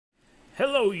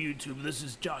Hello YouTube, this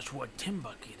is Joshua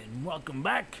Timbucket and welcome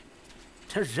back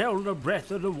to Zelda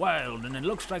Breath of the Wild, and it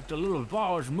looks like the little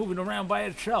ball is moving around by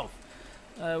itself.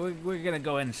 We're gonna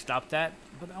go ahead and stop that,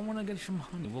 but I wanna get some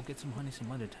honey. We'll get some honey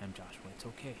some other time, Joshua, it's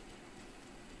okay.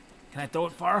 Can I throw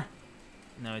it far?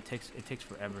 No, it takes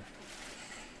forever.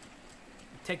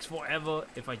 It takes forever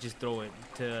if I just throw it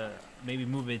to maybe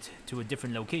move it to a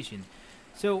different location.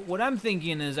 So what I'm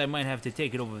thinking is I might have to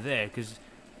take it over there, because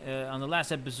on the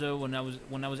last episode, when I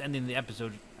was ending the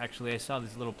episode, actually, I saw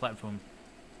this little platform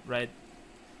right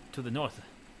to the north.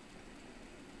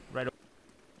 Right.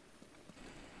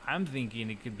 I'm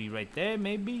thinking it could be right there,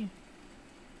 maybe.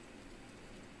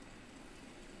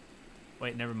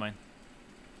 Wait, never mind.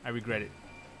 I regret it.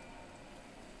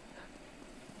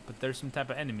 But there's some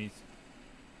type of enemies.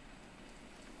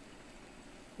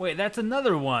 Wait, that's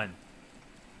another one.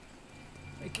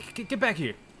 Hey, get back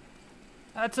here.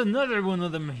 That's another one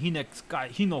of them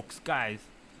Hinox guys.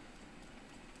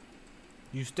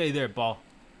 You stay there, ball.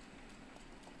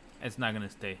 It's not gonna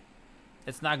stay.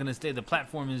 It's not gonna stay. The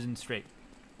platform isn't straight.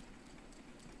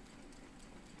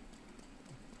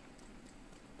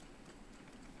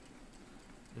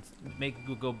 Let's make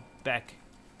it go back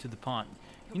to the pond.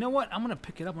 You know what? I'm gonna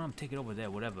pick it up and I'm gonna take it over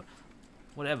there. Whatever.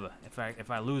 If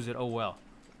I lose it, oh well.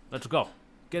 Let's go.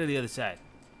 Get to the other side.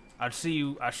 I'll see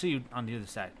you on the other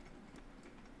side.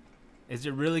 Is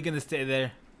it really gonna stay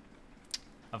there?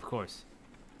 Of course.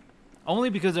 Only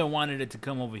because I wanted it to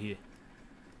come over here.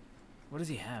 What does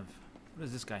he have? What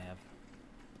does this guy have?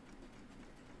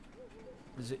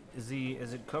 Is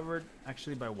it covered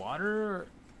actually by water, or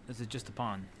is it just a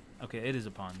pond? Okay, it is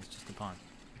a pond. It's just a pond.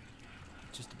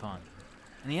 Just a pond.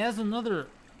 And he has another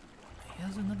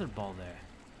ball there.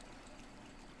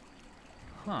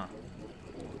 Huh.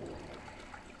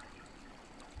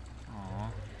 Aww.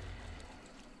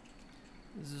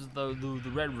 This is the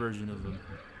red version of him.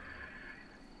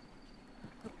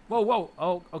 Whoa.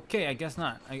 Oh, okay, I guess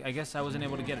not. I guess I wasn't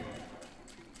able to get it.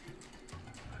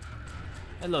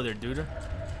 Hello there, dude.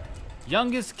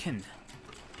 Youngest kin.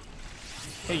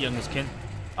 Hey, youngest kin.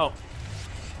 Oh,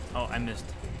 I missed.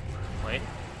 Wait.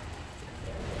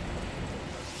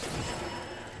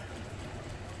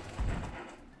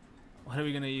 What are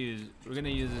we gonna use? We're gonna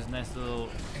use this nice little...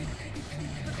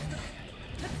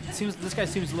 This guy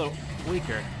seems a little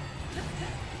weaker.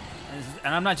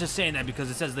 And I'm not just saying that because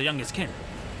it says the youngest kin.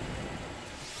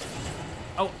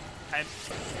 Oh,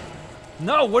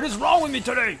 no, what is wrong with me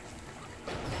today?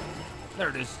 There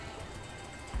it is.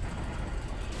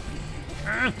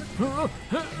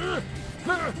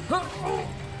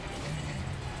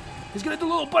 He's gonna do a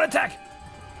little butt attack.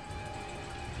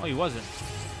 Oh, he wasn't.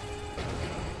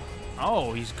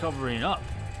 Oh, he's covering up.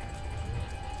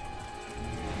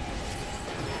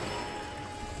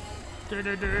 We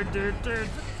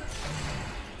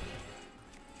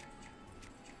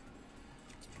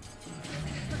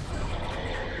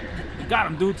got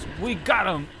him, dudes. We got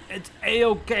him. It's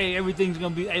a-okay. Everything's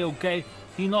gonna be a-okay.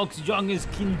 Hinox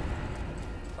youngest kin,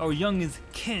 or youngest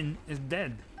kin, is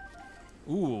dead.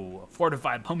 Ooh, a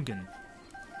fortified pumpkin.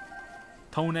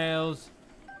 Toenails.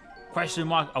 Question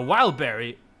mark. A wild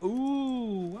berry.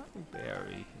 Ooh, wild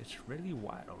berry. It's really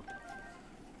wild.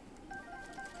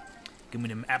 Give me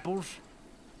them apples.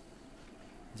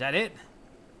 Is that it?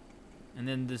 And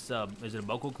then this, is it a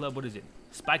Boko Club? What is it?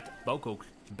 Spiked Boko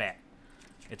bat.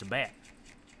 It's a bat.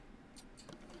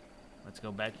 Let's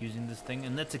go back using this thing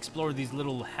and let's explore these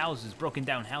little houses, broken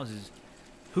down houses.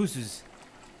 Hooses.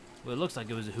 Well, it looks like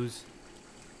it was a hoose.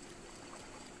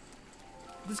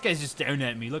 This guy's just staring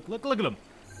at me. Look at him.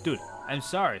 Dude, I'm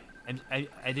sorry. I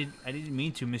didn't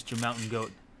mean to, Mr. Mountain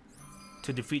Goat,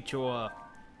 to defeat your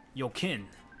kin.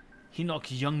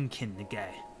 Hinox young kin, the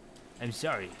guy. I'm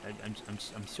sorry.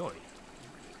 I'm sorry.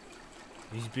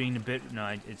 He's being a bit. No,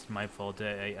 it's my fault.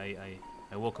 I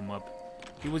woke him up.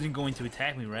 He wasn't going to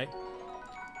attack me, right?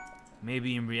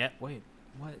 Maybe in Wait,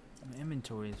 what? My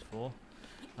inventory is full.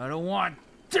 I don't want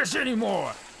this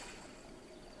anymore.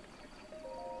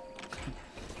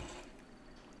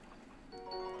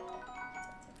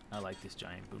 I like this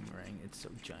giant boomerang. It's so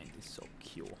giant. It's so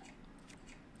cool.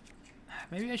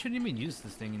 Maybe I shouldn't even use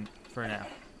this thing for now.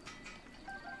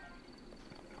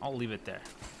 I'll leave it there.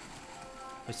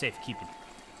 For safekeeping.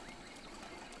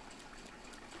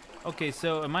 Okay,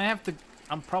 so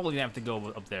I'm probably gonna have to go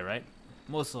up there, right?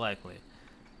 Most likely.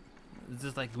 Is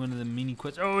this like one of the mini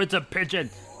quests? Oh, it's a pigeon!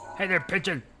 Hey there,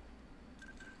 pigeon!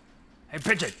 Hey,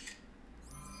 pigeon!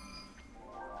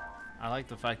 I like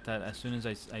the fact that as soon as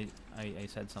I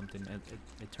said something,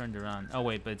 it turned around. Oh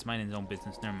wait, but it's minding its own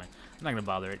business. Never mind. I'm not gonna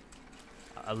bother it.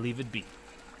 I'll leave it be.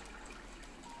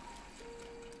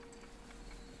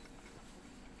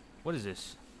 What is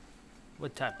this?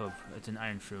 What type of... It's an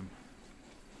iron shroom.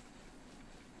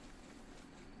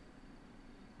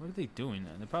 What are they doing?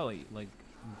 They're probably, like,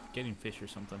 getting fish or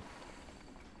something.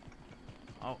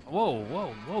 Oh, whoa, whoa,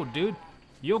 whoa, dude.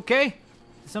 You okay?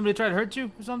 Did somebody try to hurt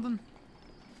you or something?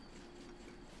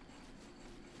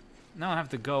 Now I have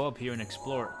to go up here and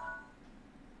explore.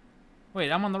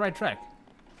 Wait, I'm on the right track.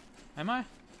 Am I?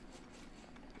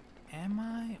 Am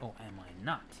I? Or am I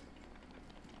not?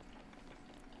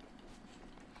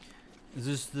 Is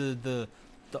this the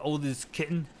oldest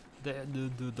kitten?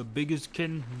 The biggest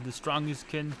kitten? The strongest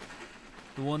kitten?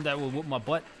 The one that will whoop my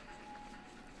butt?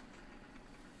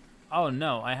 Oh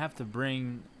no, I have to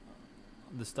bring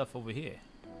the stuff over here.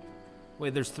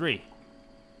 Wait, there's 3.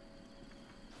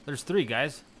 There's 3,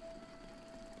 guys.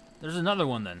 There's another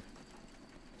one then.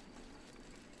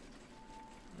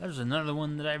 There's another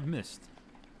one that I've missed.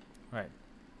 Right.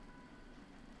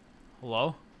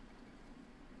 Hello?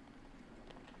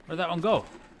 Where'd that one go?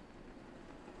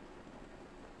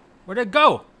 Where'd it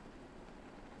go?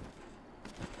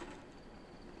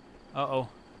 Uh-oh.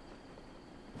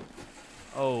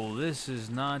 Oh, this is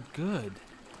not good.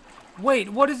 Wait,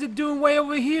 what is it doing way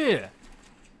over here?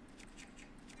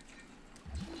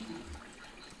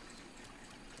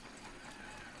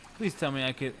 Please tell me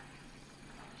I could...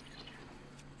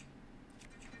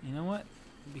 You know what?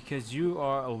 Because you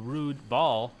are a rude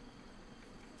ball,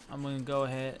 I'm gonna go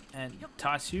ahead and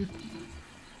toss you.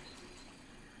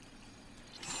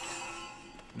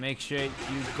 Make sure you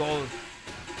go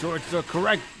towards the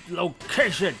correct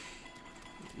location.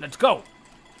 Let's go.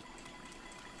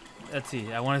 Let's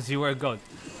see. I want to see where it goes.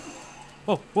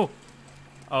 Whoa, whoa.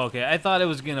 Oh, okay. I thought it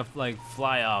was gonna like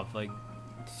fly off like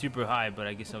super high, but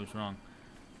I guess I was wrong.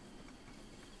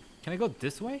 Can I go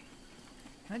this way?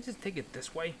 Can I just take it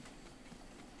this way?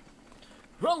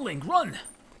 Run, Link, run!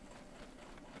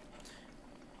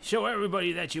 Show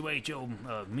everybody that you ate your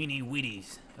meanie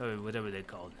Wheaties, or whatever they're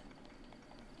called.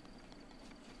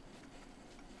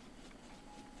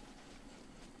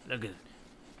 Look at it.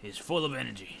 He's full of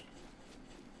energy.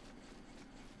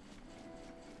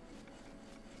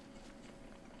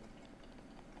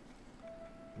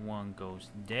 One goes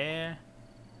there.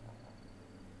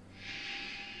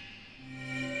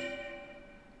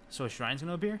 So a shrine's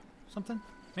gonna appear? Something?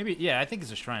 Maybe, yeah, I think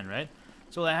it's a shrine, right?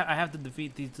 So I have to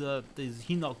defeat these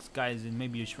Hinox guys and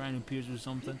maybe a shrine appears or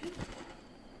something.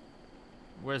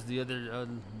 Where's the other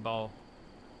ball?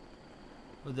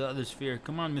 Or the other sphere?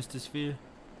 Come on, Mr. Sphere.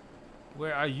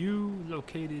 Where are you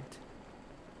located?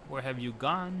 Where have you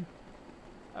gone?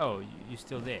 Oh, you're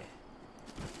still there.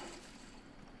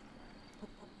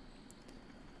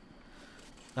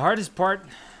 The hardest part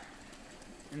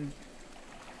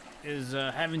is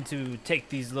having to take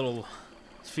these little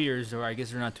spheres, or I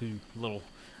guess they're not too little,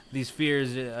 these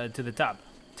spheres to the top.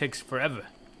 Takes forever.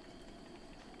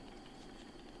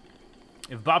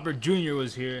 If Bopper Jr.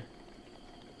 was here,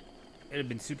 it'd have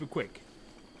been super quick.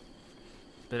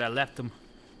 But I left him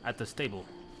at the stable.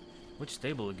 Which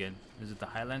stable again? Is it the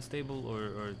Highland stable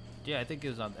or yeah, I think it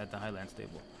was at the Highland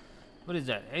stable. What is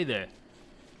that? Hey there.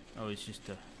 Oh, it's just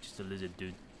a lizard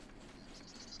dude.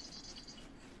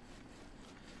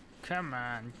 Come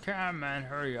on,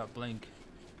 hurry up, Link.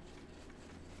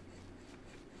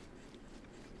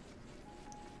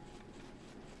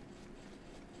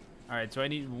 Alright, so I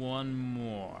need one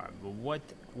more. But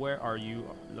where are you?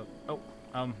 Look, oh,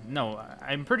 no,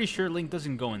 I'm pretty sure Link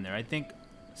doesn't go in there. I think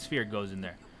Sphere goes in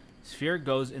there. Sphere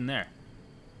goes in there.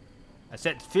 I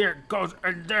said Sphere goes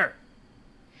in there.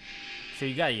 So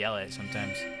you gotta yell at it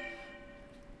sometimes.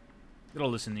 It'll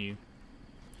listen to you.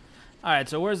 Alright,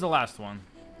 so where's the last one?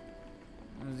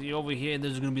 Is he over here?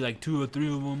 There's gonna be like 2 or 3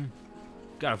 of them.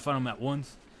 Gotta find them at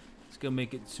once. It's gonna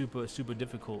make it super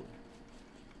difficult.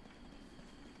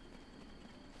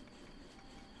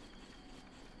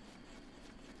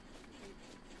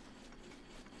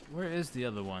 Where is the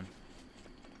other one?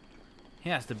 He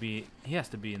has to be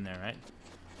in there, right?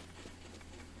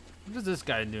 What is this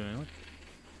guy doing?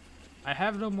 I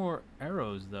have no more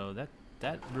arrows though.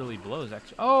 That really blows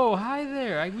actually. Oh, hi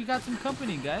there. We got some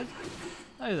company, guys.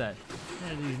 Look at that.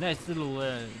 These nice little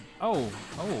oh,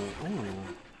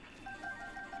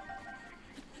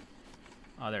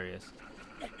 there he is.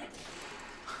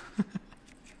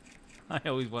 I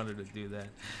always wanted to do that.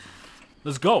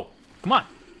 Let's go. Come on.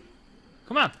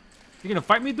 Come on. You gonna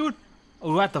fight me, dude?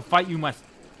 Oh, I have to fight you myself.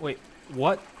 Wait,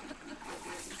 what?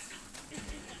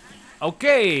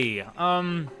 Okay.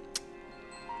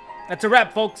 That's a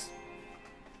wrap, folks.